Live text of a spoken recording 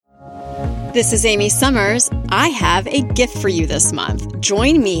This is Amy Summers. I have a gift for you this month.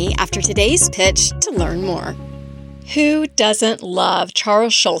 Join me after today's pitch to learn more. Who doesn't love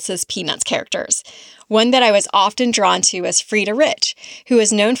Charles Schulz's Peanuts characters? One that I was often drawn to was Frida Rich, who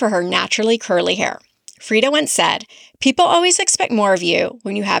is known for her naturally curly hair. Frida once said, "People always expect more of you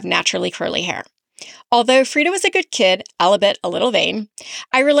when you have naturally curly hair." Although Frida was a good kid, albeit a little vain,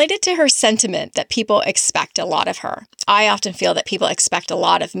 I related to her sentiment that people expect a lot of her. I often feel that people expect a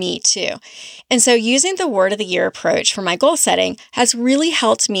lot of me too. And so using the Word of the Year approach for my goal setting has really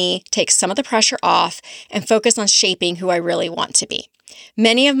helped me take some of the pressure off and focus on shaping who I really want to be.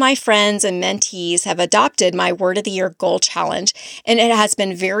 Many of my friends and mentees have adopted my Word of the Year goal challenge, and it has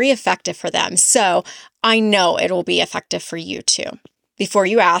been very effective for them. So I know it will be effective for you too. Before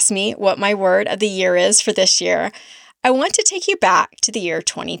you ask me what my word of the year is for this year, I want to take you back to the year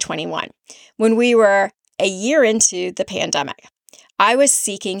 2021, when we were a year into the pandemic. I was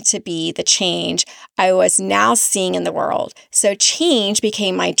seeking to be the change I was now seeing in the world. So change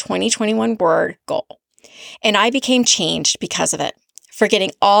became my 2021 word goal. And I became changed because of it.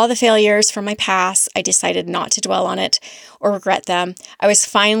 Forgetting all the failures from my past, I decided not to dwell on it or regret them. I was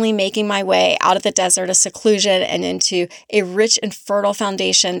finally making my way out of the desert of seclusion and into a rich and fertile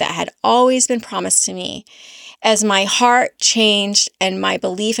foundation that had always been promised to me. As my heart changed and my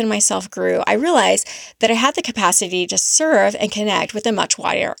belief in myself grew, I realized that I had the capacity to serve and connect with a much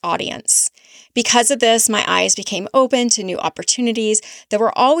wider audience. Because of this, my eyes became open to new opportunities that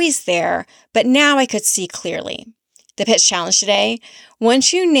were always there, but now I could see clearly. The pitch challenge today: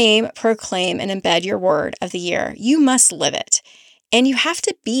 once you name, proclaim, and embed your word of the year, you must live it, and you have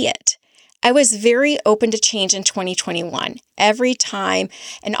to be it. I was very open to change in 2021. Every time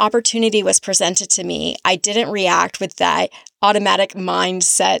an opportunity was presented to me, I didn't react with that automatic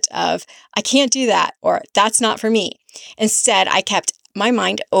mindset of, I can't do that, or that's not for me. Instead, I kept my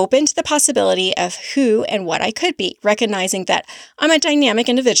mind open to the possibility of who and what I could be, recognizing that I'm a dynamic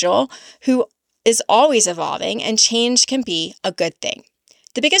individual who is always evolving, and change can be a good thing.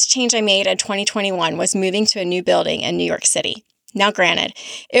 The biggest change I made in 2021 was moving to a new building in New York City. Now, granted,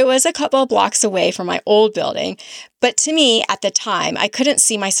 it was a couple of blocks away from my old building, but to me, at the time, I couldn't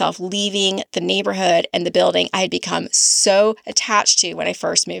see myself leaving the neighborhood and the building I had become so attached to when I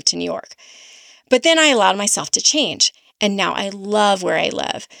first moved to New York. But then I allowed myself to change. And now I love where I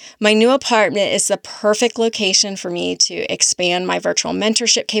live. My new apartment is the perfect location for me to expand my virtual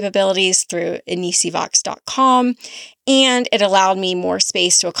mentorship capabilities through inisivox.com. And it allowed me more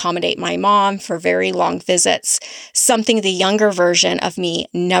space to accommodate my mom for very long visits, something the younger version of me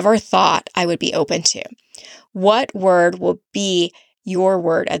never thought I would be open to. What word will be your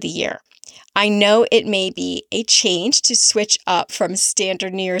word of the year? I know it may be a change to switch up from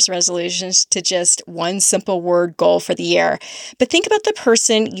standard New Year's resolutions to just one simple word goal for the year, but think about the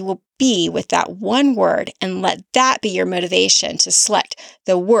person you will be with that one word and let that be your motivation to select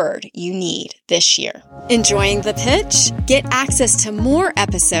the word you need this year. Enjoying the pitch? Get access to more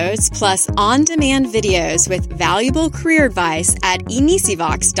episodes plus on-demand videos with valuable career advice at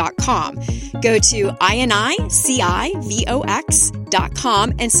inisivox.com. Go to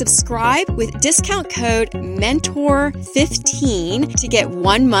inicivox.com and subscribe with discount code MENTOR15 to get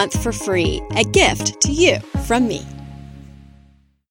 1 month for free, a gift to you from me.